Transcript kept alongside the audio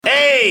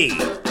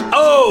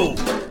A-O.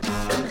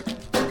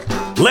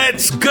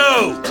 Let's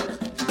go.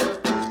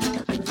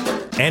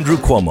 Andrew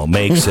Cuomo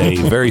makes a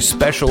very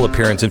special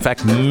appearance. In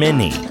fact,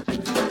 many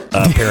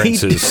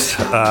appearances.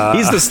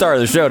 He's the star of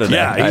the show today.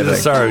 Yeah, he's the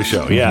star of the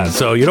show. Yeah,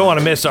 so you don't want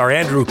to miss our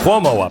Andrew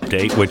Cuomo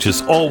update, which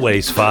is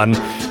always fun.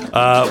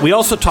 We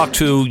also talked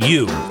to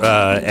you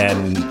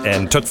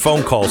and took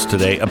phone calls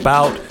today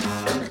about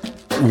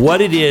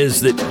what it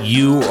is that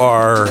you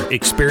are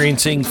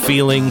experiencing,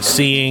 feeling,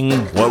 seeing.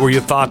 What were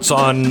your thoughts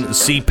on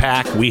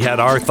CPAC? We had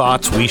our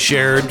thoughts. We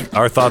shared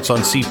our thoughts on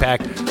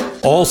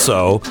CPAC.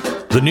 Also,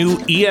 the new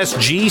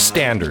ESG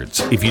standards.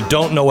 If you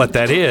don't know what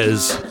that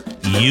is,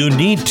 you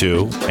need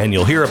to, and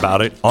you'll hear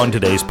about it on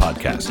today's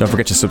podcast. Don't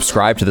forget to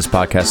subscribe to this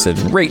podcast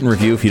and rate and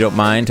review if you don't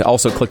mind.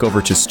 Also, click over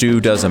to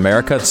Stu Does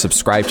America to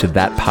subscribe to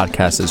that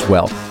podcast as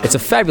well. It's a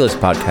fabulous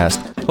podcast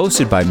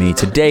hosted by me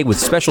today with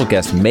special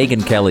guest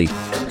Megyn Kelly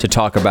to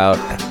talk about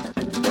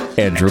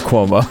Andrew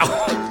Cuomo.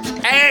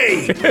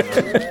 Hey!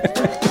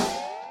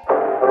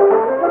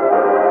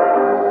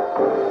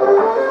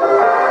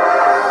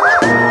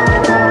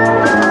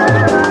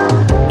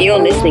 You're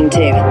listening to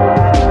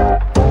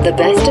the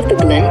best of the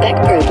Glenn Beck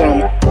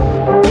program.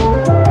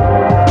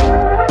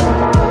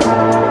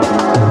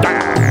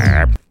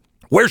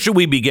 Where should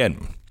we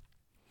begin?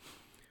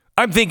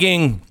 I'm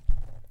thinking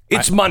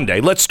it's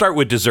Monday. Let's start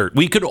with dessert.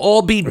 We could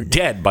all be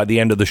dead by the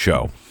end of the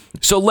show.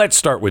 So let's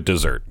start with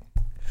dessert.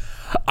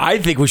 I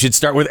think we should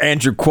start with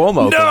Andrew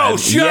Cuomo. No,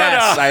 shut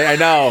up. I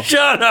know.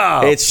 Shut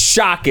up. It's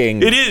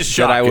shocking. It is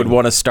shocking. That I would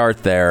want to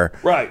start there.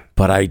 Right.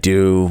 But I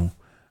do.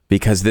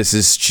 Because this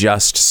is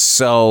just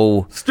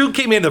so... Stu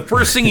came in. The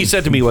first thing he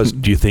said to me was,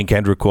 do you think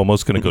Andrew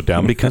Cuomo's going to go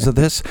down because of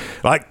this?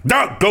 Like,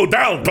 don't go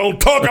down. Don't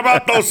talk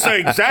about those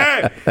things,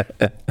 eh?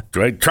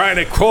 Trying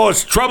to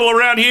cause trouble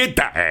around here.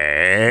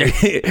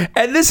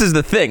 And this is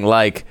the thing.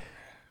 Like,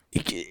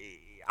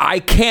 I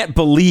can't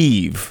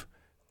believe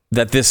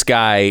that this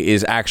guy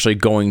is actually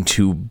going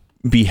to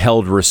be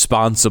held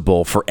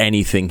responsible for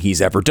anything he's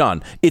ever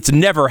done. It's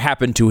never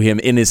happened to him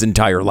in his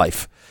entire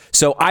life.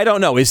 So I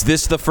don't know. Is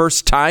this the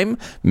first time?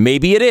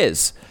 Maybe it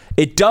is.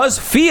 It does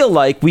feel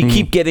like we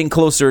keep getting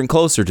closer and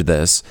closer to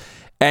this,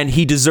 and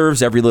he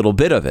deserves every little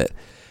bit of it.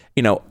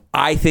 You know,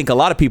 I think a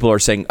lot of people are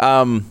saying,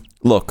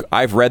 look,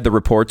 I've read the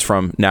reports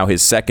from now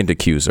his second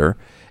accuser,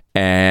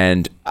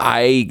 and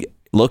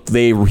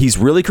he's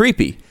really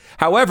creepy.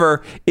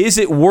 However, is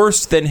it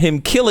worse than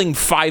him killing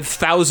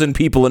 5,000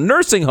 people in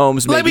nursing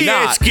homes? Maybe Let me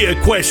not. ask you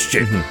a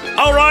question.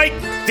 All right?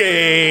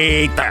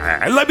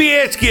 Let me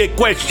ask you a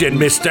question,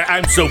 Mr.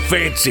 I'm so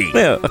fancy.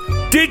 Yeah.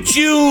 Did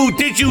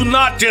you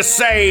not just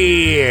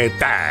say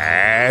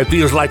it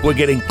feels like we're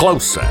getting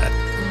closer?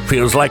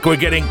 Feels like we're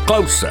getting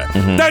closer.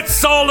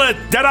 That's all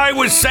that I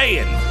was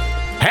saying.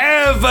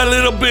 Have a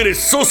little bit of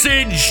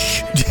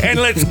sausage and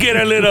let's get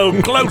a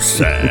little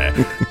closer.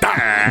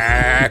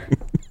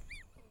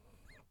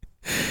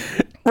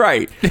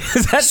 Right.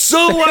 So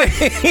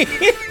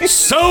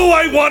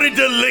I wanted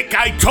to lick.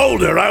 I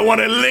told her I want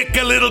to lick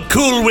a little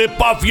Cool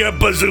Whip off your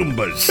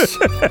bazoombas.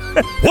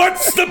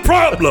 What's the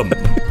problem?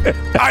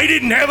 I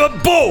didn't have a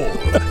bowl.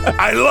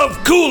 I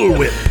love Cool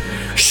Whip.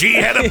 She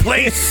had a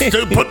place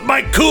to put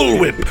my Cool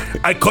Whip.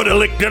 I could have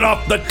licked it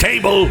off the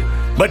table,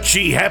 but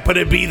she happened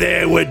to be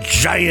there with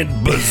giant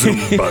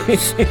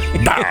bazoombas.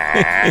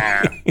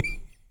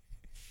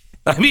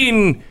 I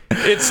mean,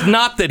 it's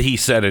not that he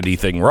said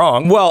anything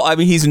wrong. Well, I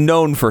mean, he's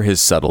known for his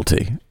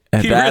subtlety.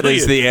 And that really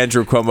is the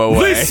Andrew Cuomo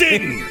way.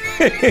 Listen,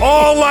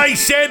 all I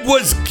said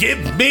was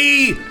give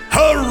me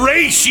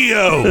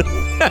Horatio.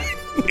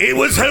 It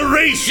was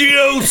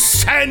Horatio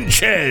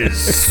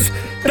Sanchez.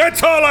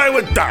 That's all I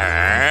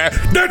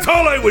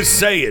was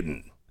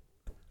saying.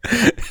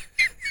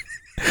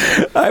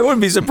 I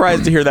wouldn't be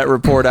surprised to hear that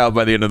report out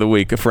by the end of the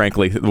week,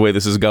 frankly, the way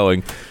this is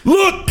going.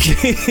 Look,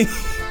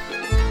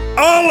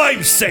 all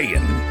I'm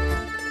saying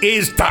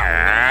is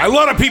a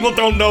lot of people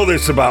don't know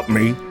this about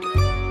me,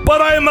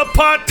 but I am a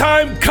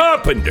part-time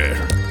carpenter.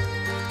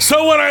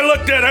 So when I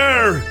looked at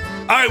her,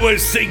 I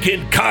was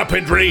thinking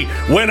carpentry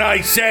when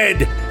I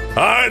said,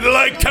 I'd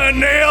like to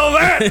nail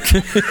that.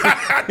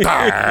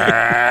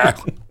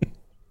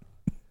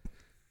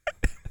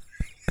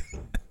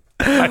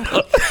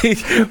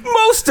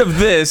 Most of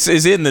this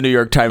is in the New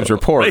York Times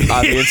report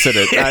on the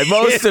incident.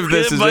 Most of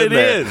this is in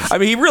there. I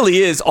mean, he really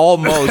is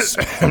almost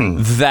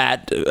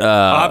that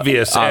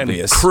obvious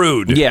and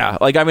crude. Yeah.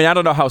 Like, I mean, I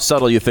don't know how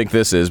subtle you think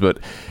this is, but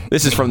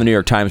this is from the New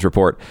York Times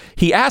report.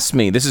 He asked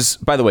me, this is,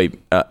 by the way,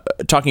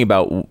 talking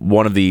about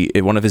one of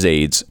his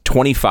aides,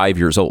 25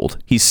 years old.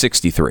 He's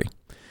 63.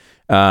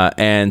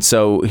 And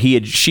so she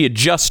had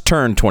just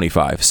turned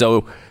 25.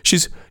 So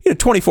she's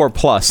 24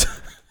 plus.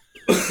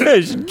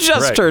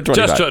 Just turned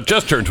 25.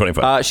 Just turned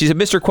 25. She said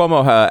Mr.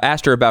 Cuomo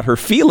asked her about her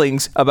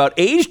feelings about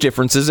age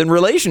differences in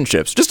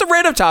relationships. Just a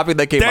random topic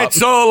that came up.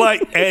 That's all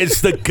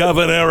as the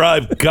governor,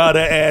 I've got to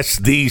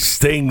ask these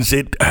things.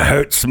 It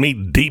hurts me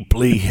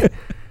deeply.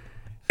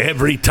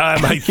 Every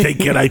time I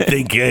think it, I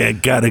think I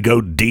gotta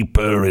go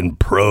deeper and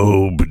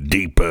probe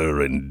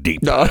deeper and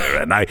deeper,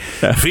 and I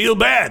feel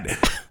bad.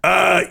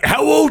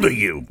 How old are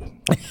you?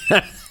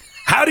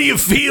 How do you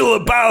feel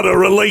about a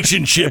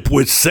relationship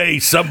with, say,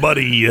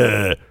 somebody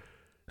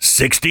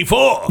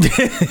 64?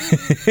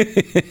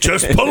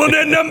 Just pulling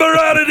that number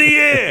out of the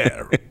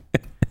air.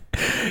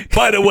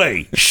 By the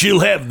way,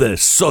 she'll have the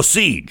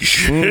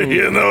sausage.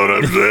 You know what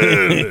I'm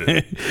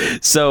saying?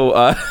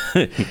 So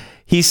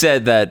he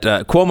said that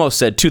Cuomo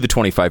said to the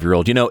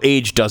 25-year-old,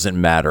 age doesn't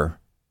matter.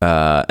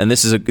 And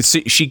this is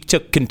she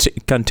took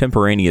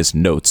contemporaneous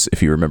notes,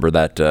 if you remember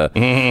that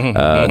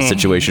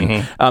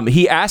situation.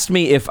 He asked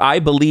me if I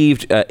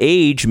believed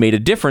age made a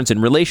difference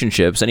in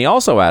relationships. And he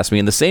also asked me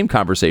in the same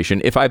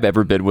conversation if I've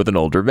ever been with an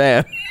older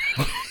man.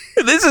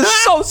 This is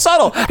so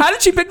subtle. How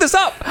did she pick this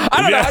up?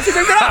 I don't know how she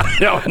picked it up.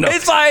 No.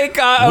 It's like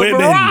a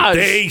women, mirage.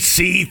 they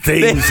see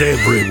things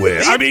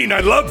everywhere. I mean, I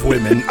love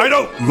women. I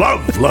don't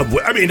love women.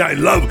 I mean, I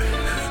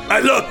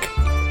look,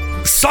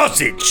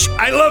 sausage.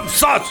 I love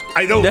sausage.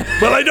 I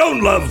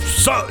don't love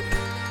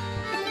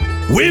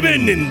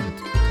women, and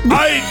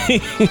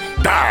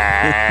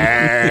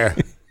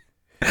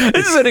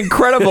This is an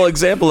incredible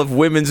example of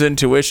women's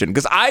intuition,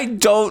 because I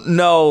don't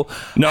know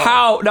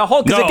how. Now,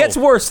 hold, because it gets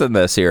worse than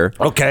this here.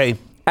 Okay.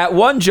 At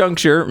one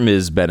juncture,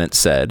 Ms. Bennett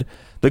said,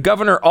 the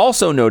governor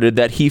also noted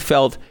that he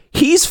felt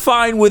he's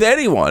fine with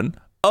anyone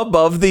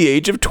above the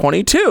age of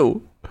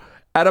 22,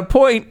 at a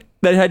point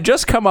that had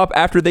just come up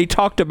after they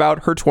talked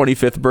about her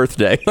 25th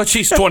birthday. But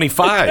she's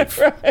 25.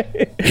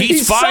 Right.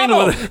 He's fine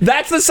subtle. with it.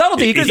 That's the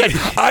subtlety. He could have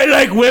said, I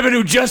like women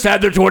who just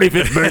had their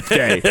 25th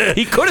birthday.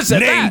 He could have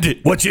said named.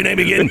 that. What's your name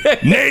again?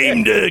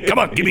 Named. Come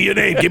on, give me your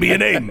name. Give me your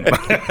name.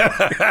 That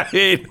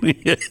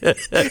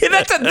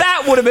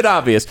would have been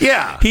obvious.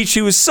 Yeah.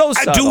 She was so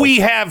subtle. Do we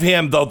have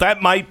him, though?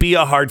 That might be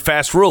a hard,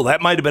 fast rule.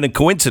 That might have been a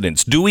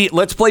coincidence.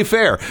 Let's play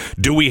fair.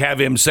 Do we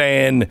have him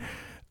saying,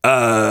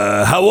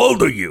 how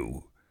old are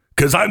you?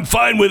 Because I'm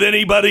fine with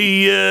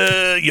anybody,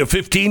 you're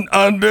 15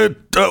 under,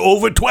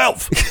 over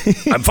 12.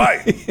 I'm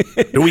fine.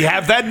 Do we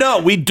have that? No,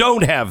 we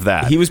don't have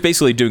that. He was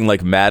basically doing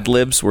like Mad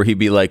Libs, where he'd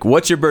be like,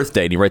 what's your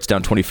birthday? And he writes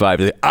down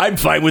 25. I'm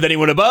fine with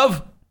anyone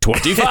above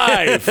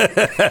 25.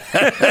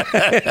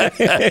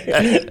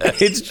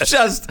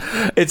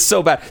 It's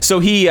so bad. So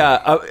he,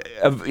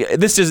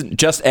 this isn't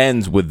just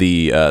ends with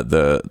the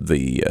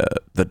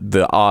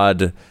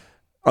odd,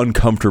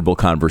 uncomfortable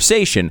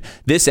conversation.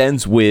 This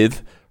ends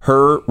with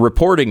her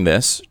reporting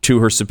this to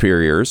her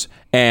superiors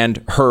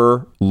and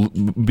her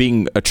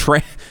being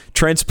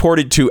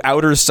transported to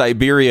outer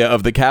Siberia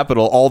of the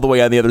Capitol, all the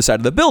way on the other side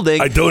of the building.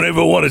 I don't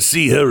ever want to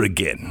see her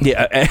again.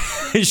 Yeah,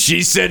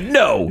 she said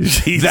no.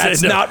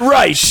 That's said no. not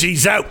right.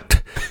 She's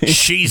out.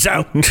 She's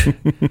out.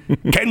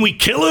 Can we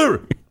kill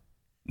her?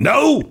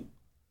 No?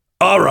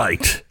 All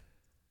right.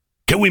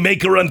 Can we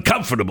make her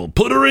uncomfortable?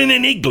 Put her in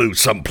an igloo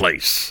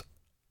someplace.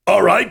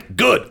 All right,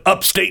 good.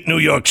 Upstate New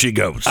York she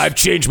goes. I've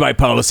changed my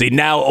policy.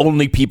 Now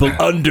only people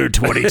under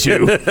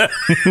 22.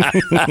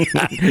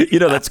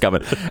 That's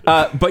coming.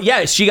 But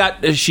yeah, she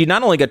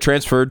not only got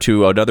transferred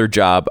to another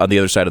job on the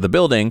other side of the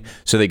building,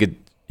 so they could,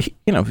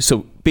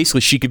 so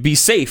basically she could be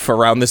safe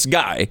around this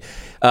guy.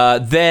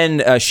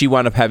 Then she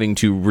wound up having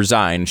to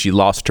resign. She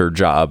lost her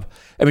job.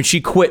 I mean, she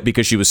quit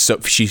because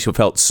she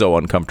felt so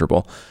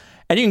uncomfortable.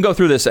 And you can go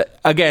through this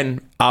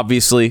again.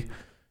 Obviously,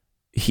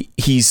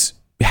 he's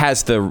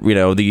has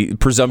the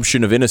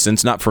presumption of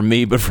innocence, not from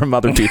me, but from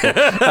other people.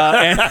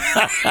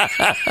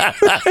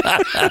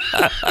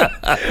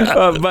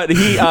 But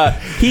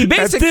he basically,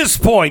 at this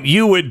point,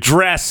 you would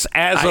dress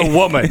as a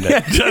woman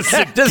just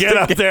to get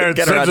up there and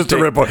send us a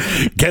report.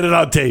 Get it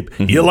on tape.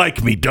 Mm-hmm. You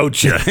like me,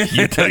 don't you?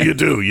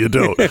 You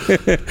do.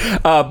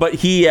 But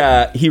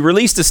he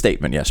released a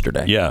statement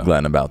yesterday,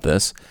 Glenn, about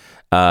this.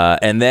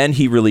 And then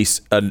he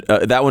released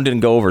that one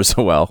didn't go over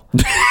so well.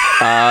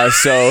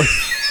 So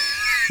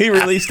he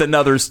released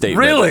another statement.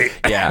 Really?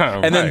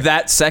 Yeah. And then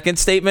that second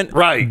statement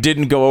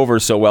didn't go over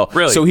so well.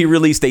 Really? So he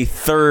released a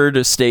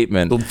third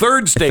statement. The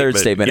third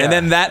statement. Yeah. And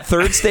then that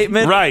third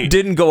statement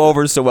didn't go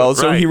over so well.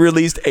 So Right. he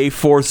released a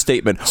fourth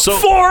statement. So,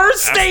 4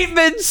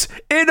 statements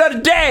in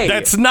a day.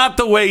 That's not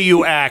the way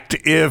you act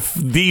if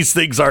these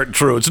things aren't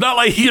true. It's not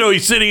like,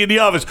 he's sitting in the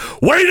office.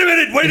 Wait a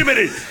minute.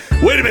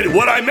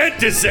 What I meant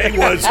to say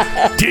was,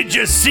 did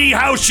you see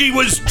how she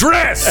was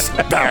dressed?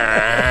 Wait,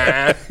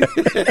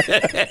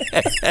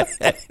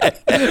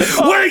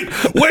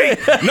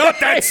 not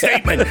that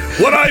statement.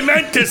 What I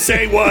meant to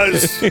say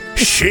was,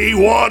 she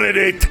wanted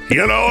it.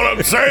 You know what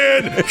I'm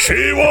saying?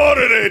 She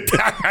wanted it.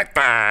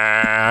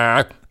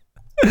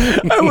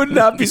 I would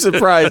not be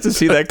surprised to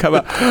see that come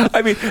out.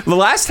 I mean, the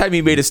last time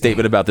he made a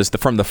statement about this,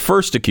 from the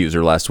first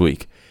accuser last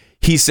week,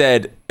 he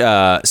said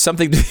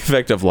something to the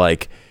effect of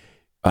like,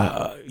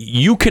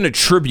 you can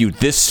attribute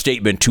this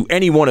statement to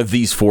any one of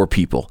these 4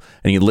 people.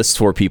 And he lists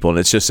 4 people, and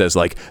it just says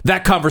like,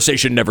 that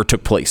conversation never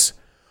took place.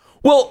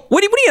 Well,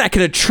 what do you mean I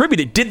can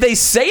attribute it? Did they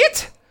say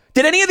it?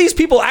 Did any of these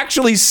people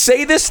actually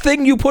say this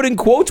thing you put in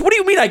quotes? What do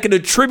you mean I can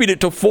attribute it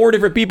to 4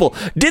 different people?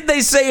 Did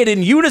they say it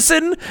in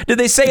unison? Did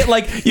they say it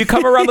like you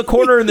come around the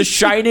corner in The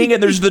Shining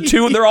and there's the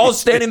two and they're all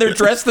standing there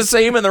dressed the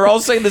same and they're all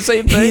saying the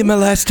same thing? He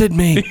molested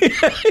me. Wait,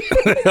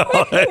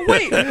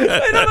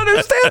 I don't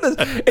understand this.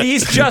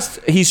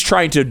 And he's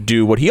trying to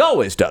do what he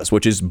always does,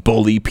 which is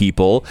bully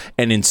people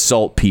and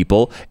insult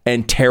people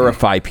and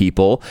terrify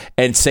people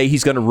and say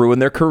he's going to ruin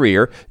their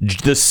career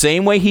the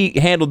same way he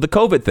handled the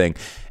COVID thing.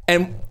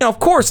 And of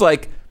course,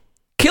 like,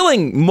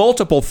 killing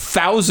multiple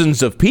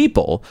thousands of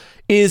people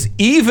is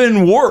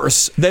even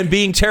worse than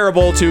being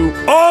terrible to...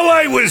 All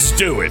I was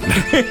doing,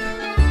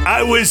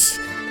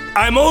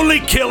 I'm only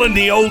killing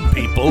the old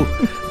people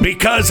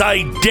because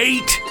I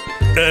date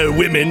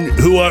women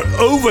who are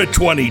over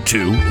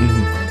 22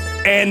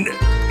 and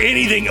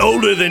anything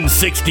older than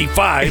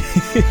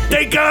 65,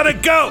 they gotta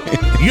go.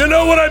 You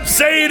know what I'm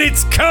saying?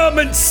 It's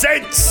common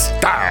sense.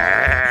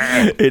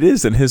 It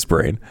is in his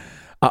brain.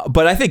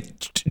 But I think,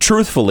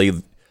 truthfully,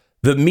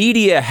 the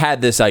media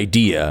had this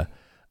idea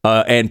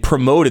and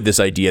promoted this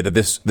idea that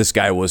this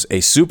guy was a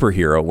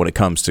superhero when it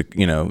comes to,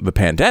 the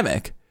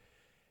pandemic.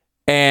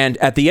 And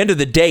at the end of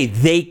the day,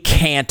 they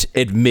can't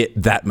admit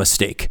that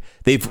mistake.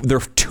 They're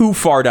too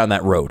far down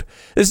that road.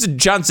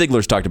 John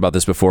Ziegler's talked about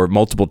this before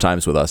multiple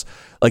times with us.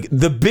 Like,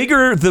 the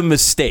bigger the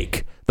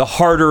mistake, the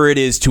harder it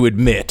is to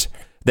admit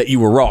that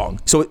you were wrong.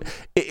 So,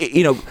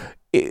 in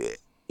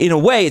a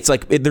way, it's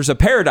like there's a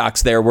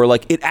paradox there where,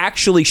 like, it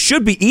actually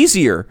should be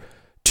easier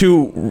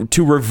to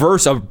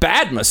reverse a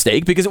bad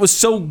mistake because it was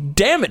so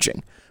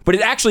damaging. But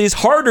it actually is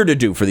harder to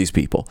do for these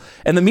people.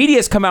 And the media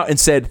has come out and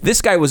said,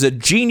 this guy was a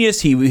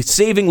genius. He was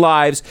saving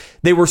lives.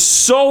 They were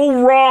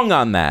so wrong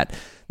on that.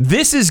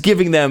 This is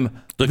giving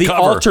them the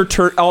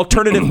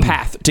alternative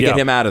path to get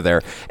him out of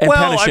there and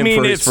punish him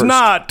for his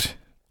first.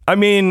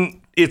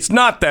 It's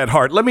not that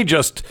hard. Let me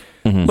just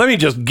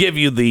give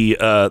you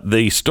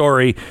the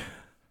story.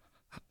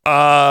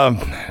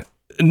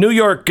 New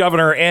York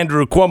Governor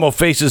Andrew Cuomo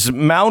faces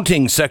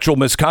mounting sexual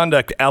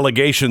misconduct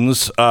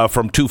allegations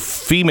from 2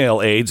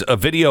 female aides. A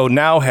video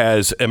now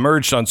has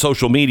emerged on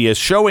social media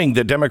showing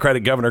the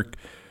Democratic governor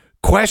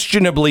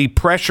questionably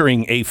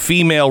pressuring a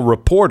female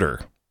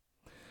reporter.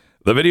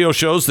 The video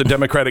shows the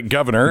Democratic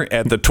governor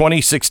at the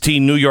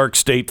 2016 New York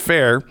State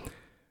Fair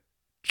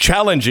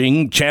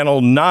challenging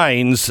Channel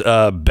 9's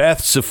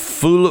Beth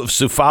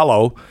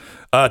Sufalo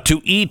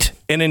to eat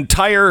an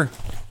entire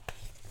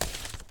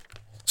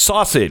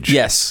sausage.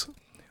 Yes.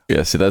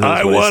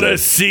 I want to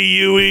see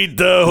you eat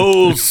the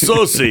whole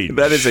sausage.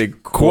 That is a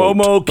quote.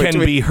 Cuomo can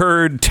be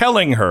heard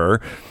telling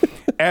her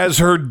as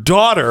her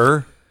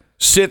daughter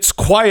sits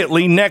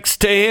quietly next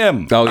to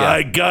him. Oh, yeah.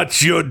 I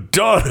got your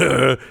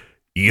daughter.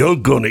 You're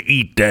going to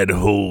eat that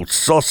whole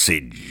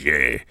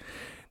sausage.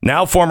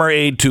 Now, former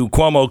aide to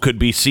Cuomo could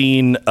be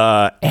seen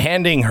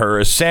handing her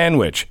a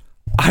sandwich.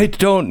 I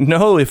don't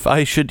know if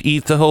I should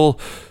eat the whole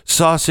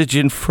sausage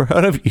in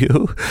front of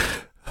you,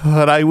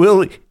 but I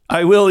will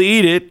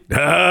eat it.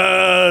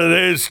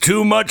 There's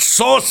too much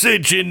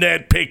sausage in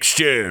that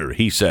picture,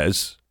 he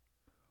says.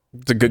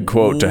 It's a good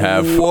quote to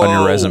have on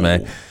your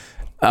resume.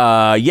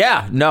 Have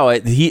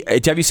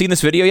you seen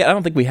this video yet? I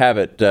don't think we have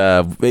it.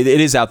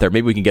 It is out there.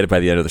 Maybe we can get it by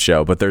the end of the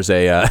show. But there's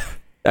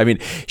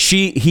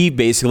he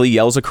basically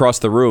yells across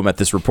the room at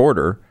this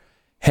reporter,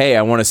 "Hey,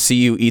 I want to see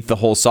you eat the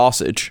whole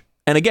sausage."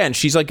 And again,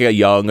 she's like a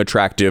young,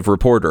 attractive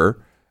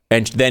reporter.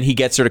 And then he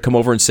gets her to come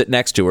over and sit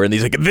next to her. And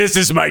he's like, "This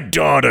is my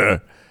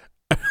daughter."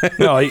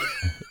 No,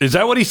 is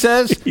that what he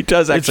says? He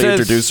does actually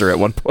introduce her at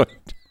one point.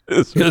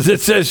 Because it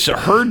says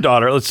her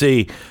daughter, let's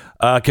see,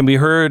 can be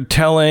heard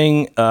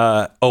telling,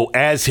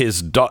 as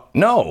his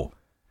daughter,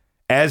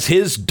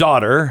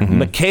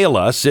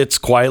 Michaela, sits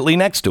quietly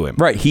next to him.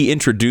 Right. He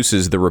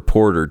introduces the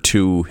reporter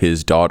to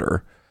his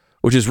daughter,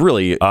 which is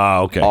really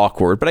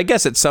awkward. But I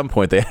guess at some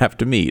point they have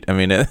to meet. I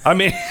mean,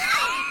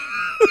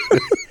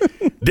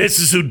 this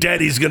is who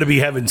Daddy's going to be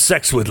having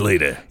sex with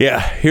later. Yeah,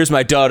 here's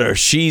my daughter.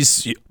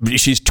 She's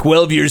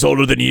 12 years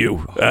older than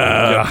you.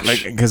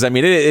 Because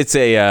it's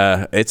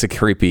a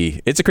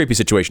creepy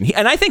situation.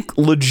 And I think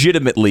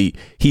legitimately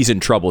he's in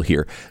trouble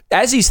here.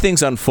 As these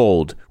things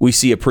unfold, we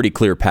see a pretty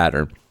clear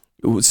pattern.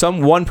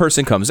 One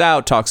person comes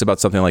out, talks about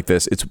something like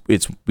this. It's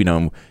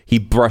he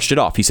brushed it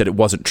off. He said it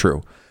wasn't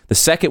true. The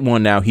second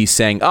one now, he's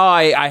saying,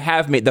 I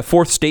have made... The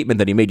fourth statement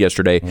that he made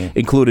yesterday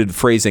included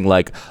phrasing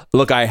like,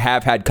 look, I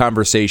have had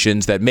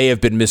conversations that may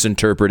have been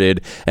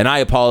misinterpreted, and I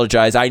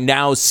apologize. I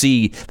now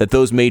see that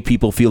those made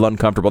people feel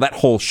uncomfortable. That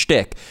whole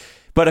shtick.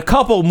 But a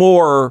couple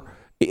more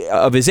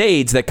of his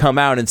aides that come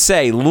out and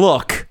say,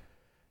 look,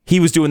 he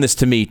was doing this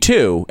to me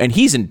too, and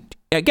he's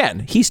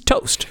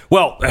toast.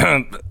 Well,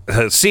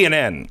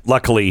 CNN,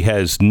 luckily,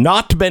 has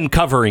not been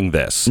covering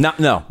this.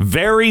 No.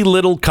 Very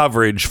little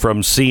coverage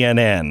from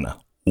CNN.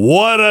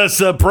 What a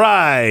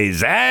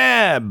surprise!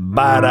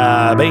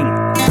 Bada bing.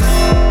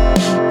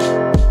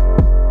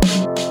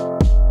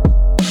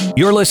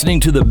 You're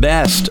listening to the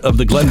best of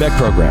the Glenn Beck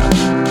program.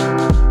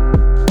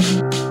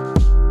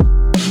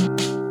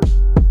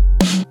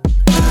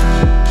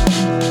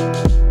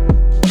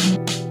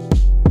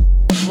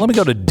 Let me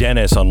go to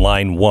Dennis on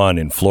line 1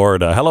 in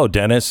Florida. Hello,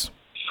 Dennis.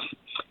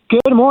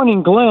 Good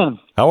morning, Glenn.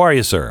 How are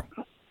you, sir?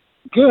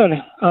 Good.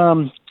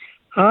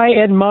 I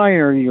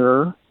admire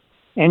your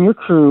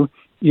crew,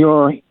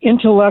 your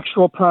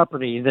intellectual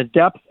property, the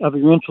depth of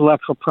your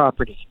intellectual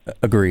property.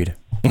 Agreed.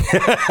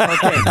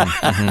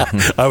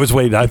 I was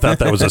waiting. I thought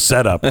that was a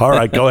setup. All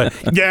right, go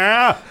ahead.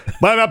 Yeah,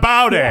 what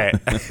about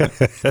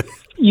it?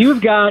 You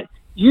guys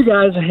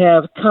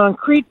have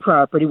concrete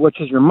property,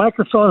 which is your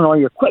microphone and all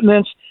your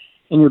equipment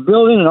and your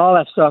building and all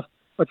that stuff.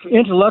 But your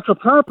intellectual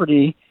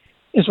property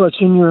is what's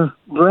in your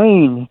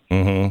brain,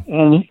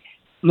 and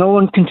no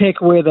one can take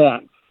away that.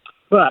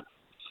 But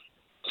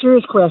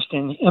serious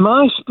question: am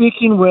I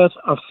speaking with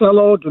a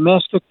fellow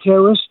domestic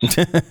terrorist?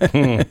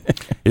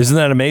 Isn't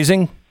that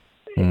amazing?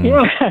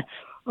 Yeah.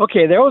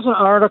 Okay, there was an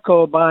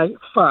article by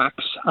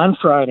Fox on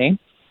Friday,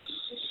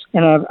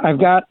 and I've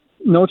got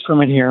notes from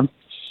it here.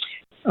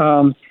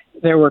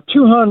 There were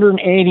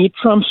 280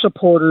 Trump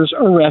supporters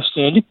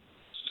arrested.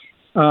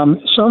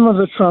 Some of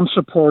the Trump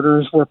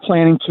supporters were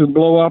planning to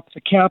blow up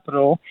the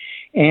Capitol,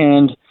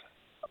 and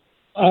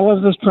all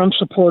of the Trump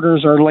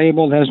supporters are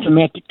labeled as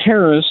domestic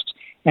terrorists,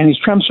 and these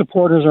Trump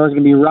supporters are going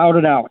to be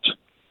routed out.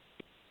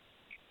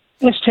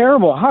 It's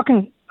terrible. How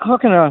can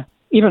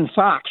even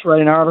Fox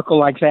write an article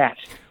like that?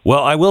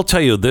 Well, I will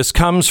tell you, this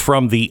comes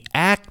from the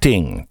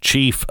acting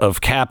chief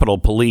of Capitol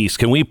Police.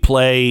 Can we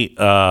play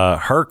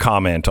her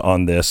comment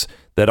on this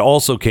that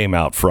also came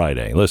out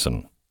Friday?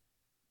 Listen.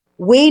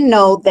 We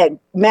know that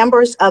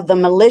members of the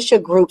militia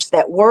groups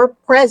that were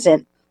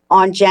present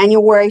on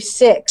January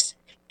 6th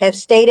have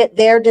stated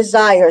their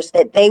desires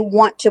that they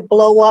want to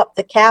blow up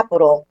the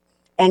Capitol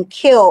and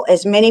kill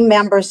as many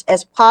members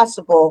as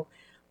possible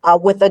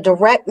with a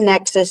direct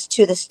nexus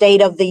to the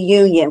State of the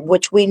Union,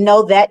 which we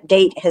know that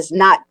date has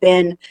not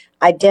been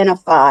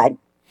identified.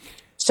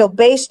 So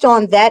based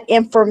on that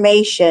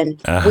information,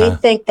 we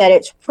think that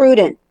it's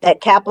prudent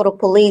that Capitol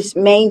Police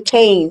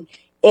maintain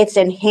its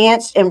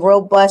enhanced and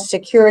robust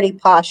security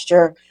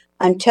posture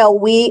until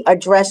we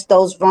address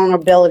those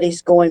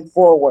vulnerabilities going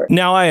forward.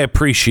 Now, I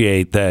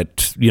appreciate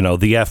that, the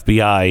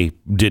FBI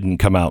didn't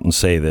come out and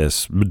say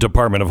this.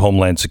 Department of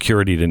Homeland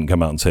Security didn't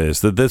come out and say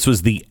this. That this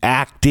was the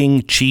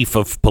acting chief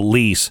of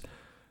police,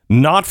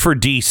 not for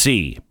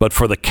D.C., but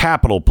for the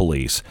Capitol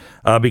Police,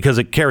 because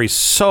it carries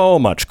so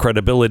much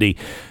credibility.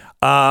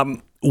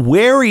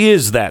 Where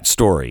is that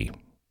story?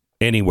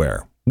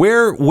 Anywhere?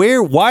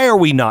 Why are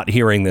we not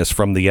hearing this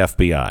from the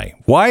FBI?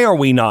 Why are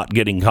we not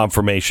getting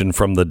confirmation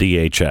from the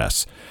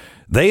DHS?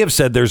 They have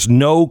said there's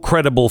no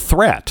credible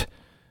threat.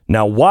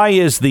 Now, why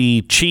is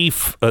the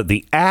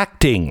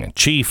acting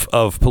chief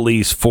of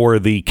police for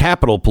the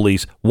Capitol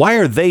Police,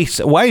 why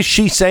is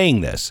she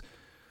saying this?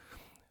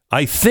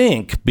 I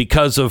think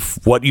because of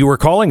what you were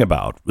calling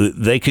about.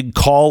 They could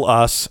call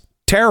us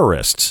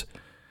terrorists.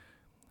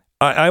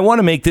 I want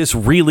to make this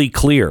really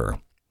clear.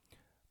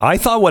 I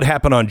thought what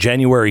happened on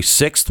January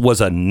 6th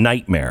was a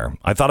nightmare.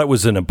 I thought it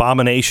was an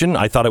abomination.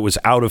 I thought it was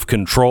out of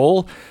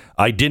control.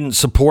 I didn't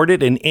support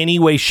it in any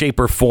way, shape,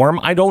 or form.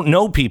 I don't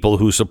know people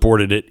who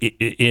supported it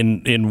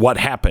in what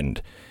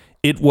happened.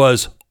 It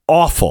was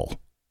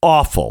awful,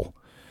 awful.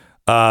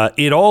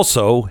 It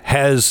also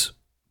has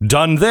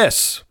done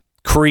this,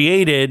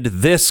 created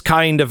this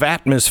kind of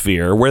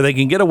atmosphere where they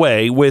can get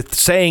away with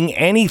saying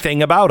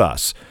anything about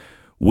us.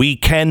 We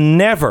can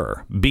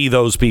never be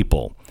those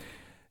people.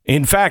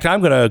 In fact,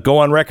 I'm going to go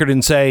on record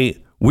and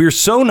say we're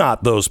so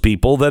not those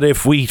people that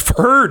if we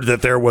heard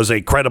that there was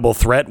a credible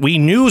threat, we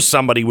knew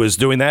somebody was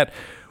doing that,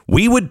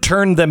 we would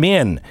turn them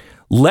in.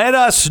 Let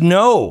us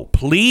know,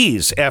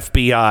 please,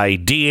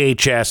 FBI,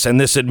 DHS, and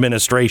this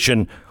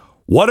administration,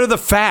 what are the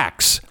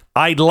facts?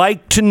 I'd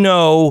like to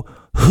know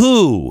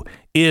who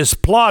is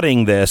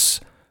plotting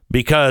this,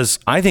 because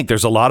I think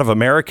there's a lot of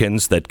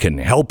Americans that can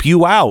help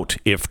you out,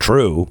 if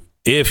true.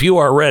 If you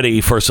are ready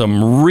for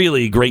some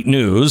really great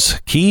news,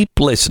 keep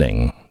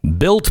listening.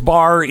 Built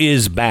Bar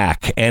is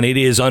back, and it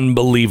is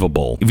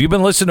unbelievable. If you've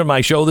been listening to my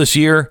show this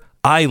year,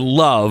 I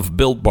love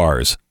Built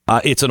Bars.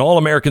 It's an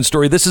all-American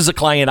story. This is a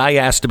client I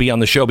asked to be on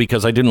the show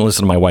because I didn't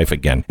listen to my wife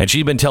again. And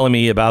she'd been telling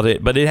me about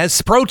it, but it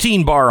has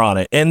protein bar on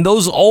it. And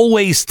those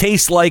always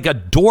taste like a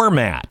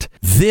doormat.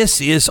 This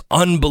is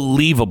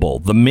unbelievable.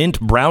 The mint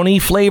brownie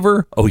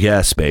flavor. Oh,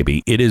 yes,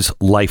 baby. It is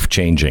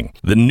life-changing.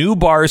 The new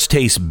bars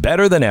taste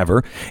better than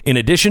ever. In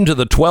addition to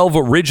the 12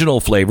 original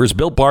flavors,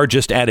 Built Bar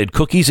just added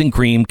cookies and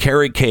cream,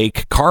 carrot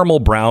cake, caramel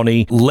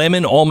brownie,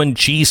 lemon almond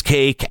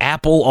cheesecake,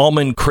 apple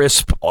almond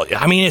crisp.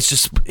 I mean,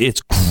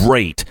 it's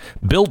great.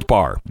 Built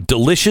Bar.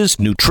 Delicious,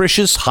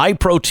 nutritious, high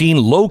protein,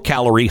 low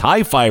calorie,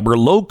 high fiber,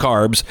 low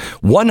carbs,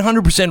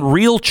 100%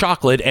 real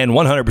chocolate, and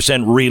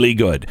 100% really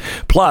good.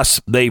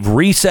 Plus, they've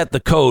reset the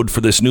code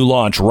for this new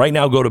launch. Right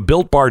now, go to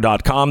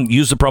BuiltBar.com,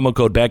 use the promo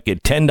code Beck,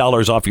 get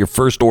 $10 off your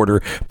first order.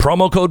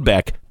 Promo code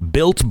Beck,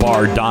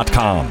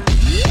 BuiltBar.com.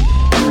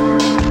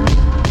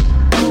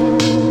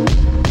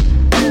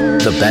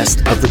 The best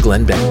of the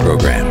Glenn Beck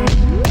program.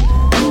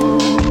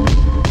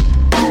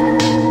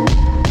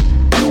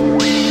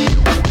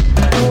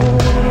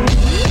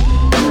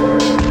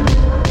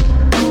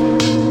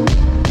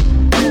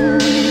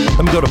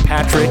 Let me go to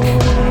Patrick,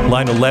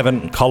 line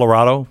 11,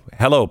 Colorado.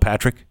 Hello,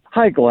 Patrick.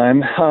 Hi,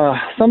 Glenn.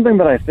 Something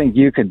that I think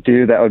you could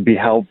do that would be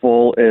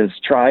helpful is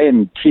try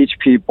and teach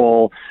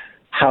people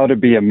how to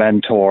be a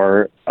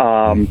mentor.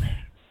 I'm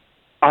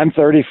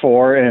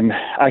 34, and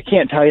I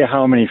can't tell you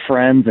how many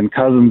friends and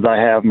cousins I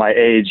have my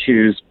age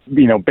whose,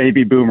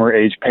 baby boomer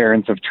age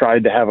parents have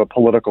tried to have a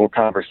political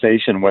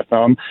conversation with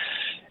them.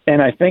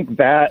 And I think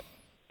that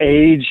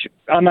age,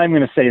 I'm not even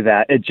going to say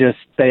that,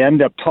 they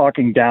end up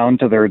talking down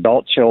to their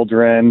adult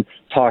children,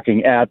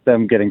 talking at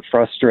them, getting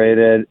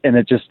frustrated, and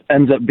it just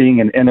ends up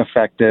being an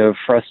ineffective,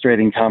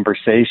 frustrating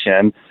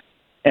conversation.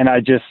 And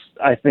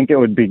I think it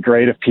would be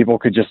great if people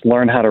could just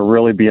learn how to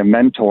really be a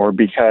mentor,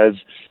 because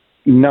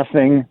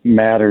nothing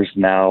matters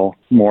now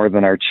more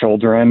than our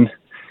children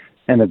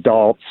and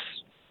adults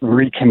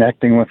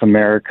reconnecting with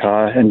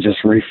America and just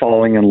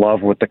refalling in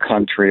love with the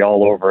country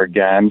all over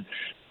again,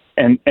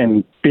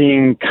 and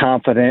being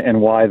confident in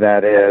why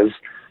that is.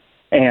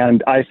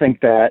 And I think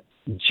that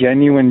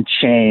genuine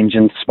change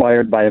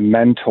inspired by a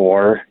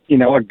mentor,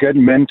 a good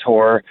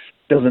mentor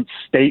doesn't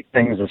state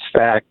things as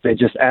fact. They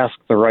just ask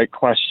the right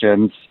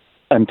questions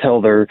until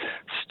their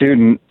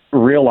student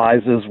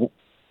realizes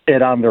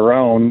it on their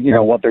own,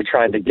 what they're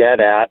trying to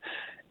get at.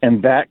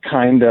 And that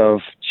kind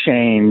of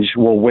change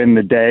will win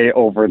the day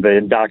over the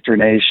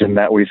indoctrination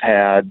that we've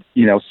had,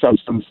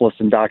 substanceless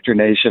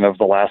indoctrination of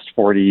the last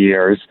 40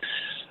 years.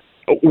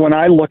 When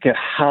I look at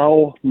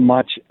how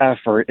much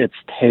effort it's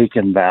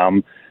taken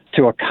them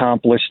to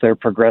accomplish their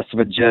progressive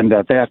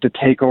agenda, they have to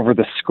take over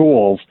the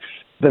schools,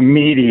 the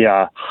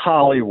media,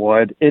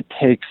 Hollywood. It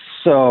takes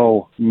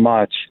so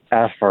much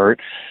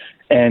effort.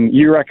 And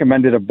you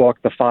recommended a book,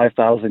 The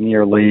 5,000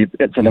 Year Leap.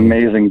 It's an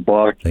amazing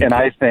book. And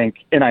I think,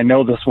 and I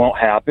know this won't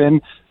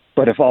happen,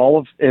 but if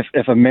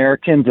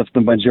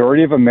the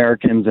majority of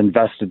Americans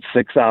invested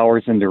 6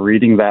 hours into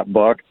reading that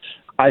book,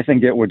 I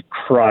think it would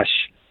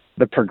crush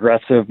the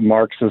progressive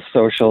Marxist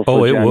socialist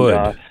agenda. It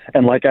would.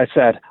 And like I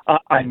said,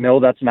 I know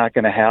that's not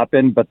going to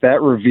happen, but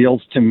that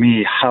reveals to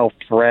me how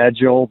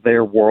fragile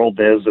their world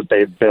is that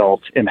they've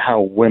built and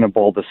how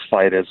winnable this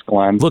fight is,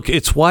 Glenn. Look,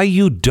 it's why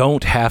you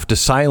don't have to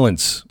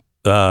silence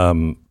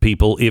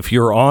people if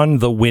you're on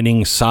the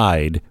winning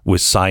side with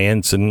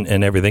science and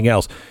everything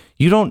else.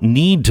 You don't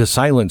need to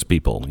silence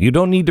people. You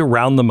don't need to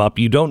round them up.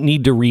 You don't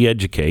need to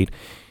re-educate.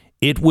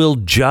 It will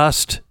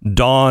just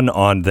dawn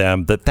on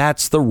them that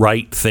that's the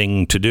right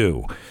thing to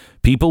do.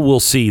 People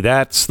will see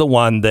that's the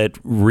one that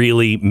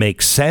really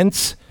makes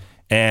sense,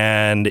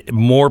 and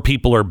more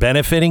people are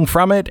benefiting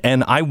from it,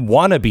 and I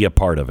want to be a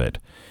part of it.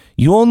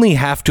 You only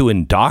have to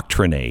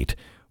indoctrinate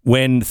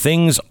when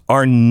things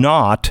are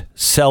not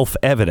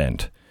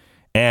self-evident.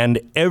 And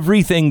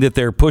everything that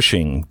they're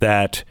pushing,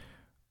 that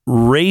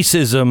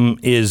racism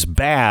is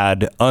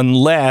bad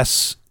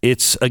unless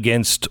it's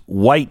against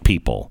white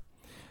people,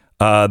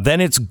 then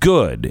it's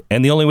good.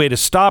 And the only way to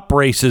stop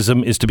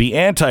racism is to be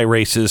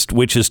anti-racist,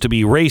 which is to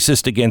be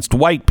racist against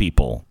white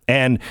people.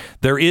 And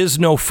there is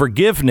no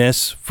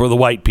forgiveness for the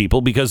white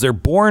people because they're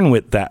born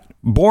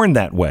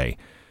that way.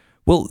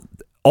 Well,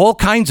 all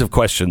kinds of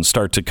questions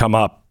start to come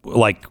up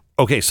like,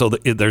 okay, so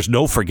there's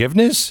no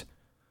forgiveness?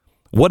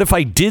 What if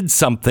I did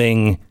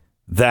something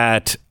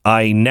that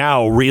I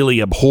now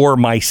really abhor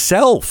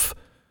myself?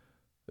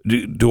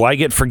 Do I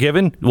get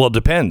forgiven? Well, it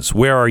depends.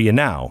 Where are you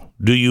now?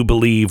 Do you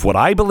believe what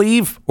I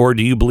believe, or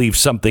do you believe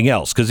something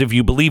else? Because if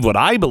you believe what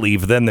I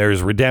believe, then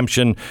there's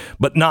redemption,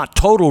 but not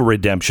total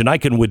redemption. I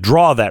can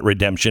withdraw that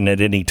redemption at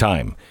any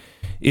time.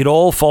 It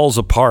all falls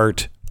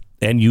apart,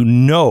 and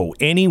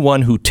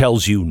anyone who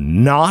tells you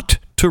not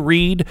to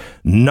read,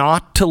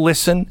 not to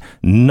listen,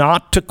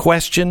 not to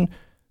question,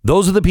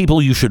 those are the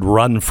people you should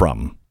run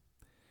from.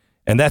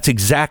 And that's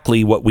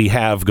exactly what we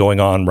have going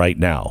on right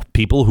now.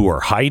 People who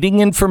are hiding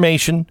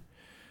information,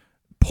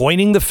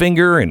 pointing the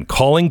finger and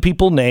calling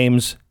people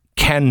names,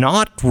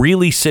 cannot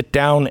really sit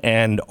down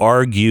and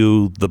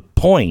argue the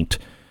point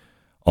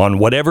on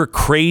whatever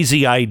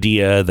crazy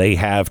idea they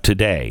have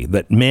today,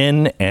 that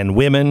men and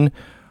women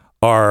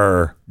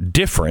are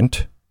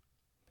different,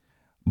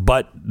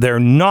 but they're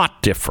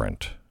not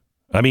different.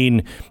 I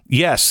mean,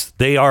 yes,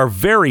 they are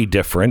very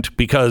different,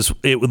 because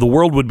the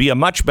world would be a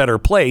much better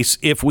place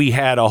if we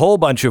had a whole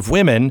bunch of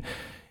women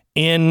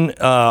in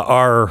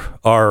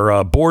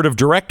our board of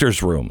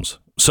directors rooms.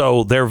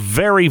 So they're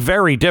very,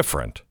 very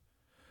different,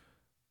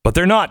 but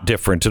they're not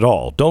different at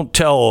all. Don't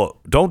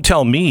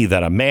tell me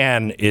that a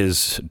man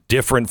is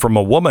different from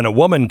a woman. A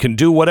woman can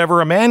do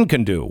whatever a man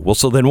can do. Well,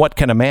 so then what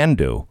can a man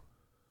do?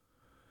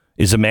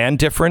 Is a man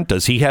different?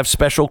 Does he have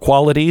special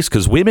qualities?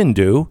 Because women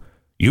do.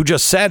 You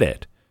just said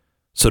it.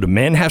 So do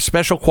men have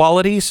special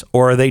qualities,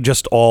 or are they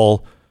just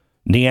all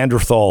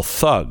Neanderthal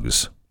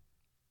thugs?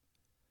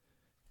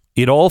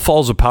 It all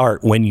falls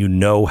apart when you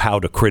know how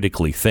to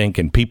critically think,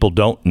 and people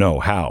don't know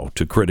how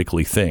to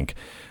critically think.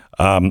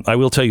 I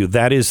will tell you,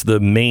 that is the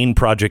main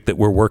project that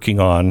we're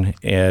working on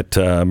at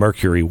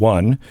Mercury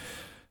One.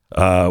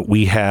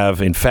 We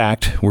have, in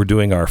fact, we're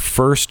doing our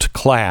first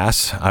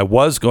class. I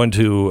was going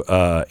to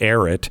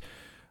air it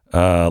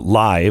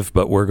live,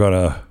 but we're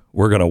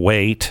We're going to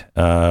wait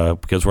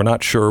because we're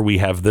not sure we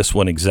have this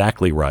one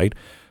exactly right.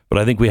 But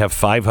I think we have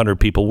 500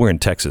 people. We're in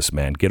Texas,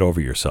 man. Get over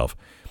yourself.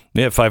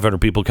 We have 500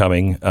 people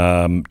coming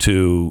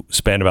to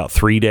spend about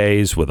 3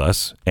 days with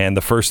us. And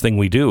the first thing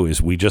we do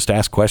is we just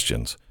ask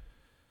questions.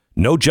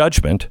 No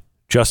judgment,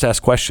 just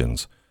ask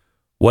questions.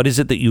 What is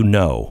it that you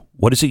know?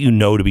 What is it you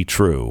know to be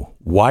true?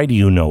 Why do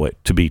you know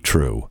it to be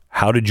true?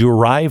 How did you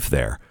arrive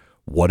there?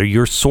 What are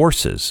your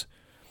sources?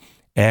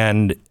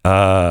 And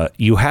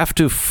you have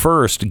to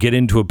first get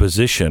into a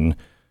position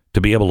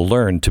to be able to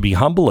learn, to be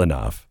humble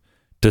enough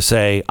to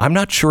say, I'm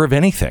not sure of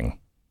anything.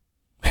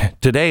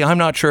 Today, I'm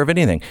not sure of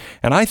anything.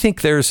 And I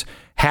think there's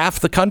half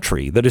the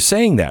country that is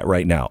saying that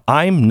right now.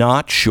 I'm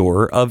not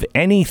sure of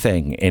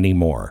anything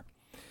anymore.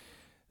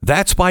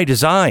 That's by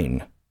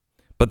design.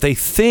 But they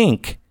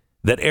think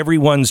that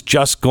everyone's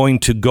just going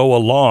to go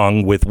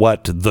along with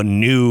what the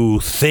new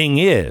thing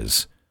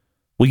is.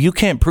 Well, you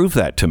can't prove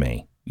that to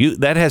me.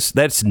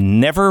 That's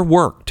never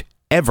worked,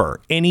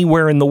 ever,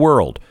 anywhere in the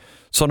world.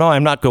 So no,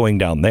 I'm not going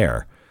down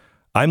there.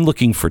 I'm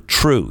looking for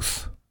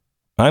truth.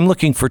 I'm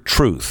looking for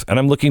truth, and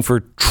I'm looking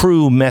for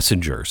true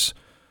messengers.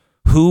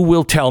 Who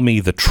will tell me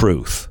the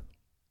truth?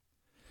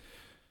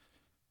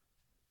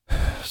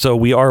 So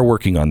we are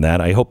working on that.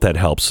 I hope that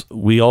helps.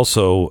 We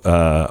also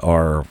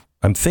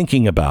I'm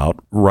thinking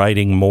about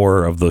writing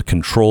more of the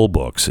control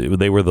books.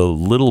 They were the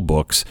little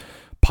books,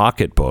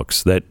 pocket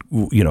books that,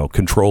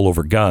 control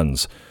over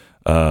guns,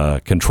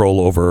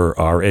 control over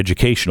our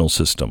educational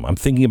system. I'm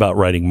thinking about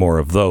writing more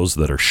of those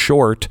that are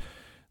short,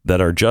 that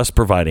are just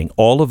providing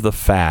all of the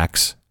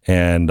facts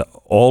and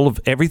all of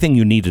everything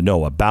you need to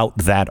know about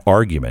that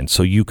argument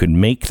so you can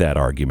make that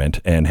argument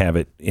and have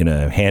it in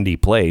a handy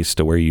place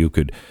to where you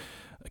could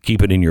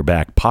keep it in your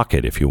back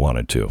pocket if you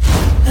wanted to.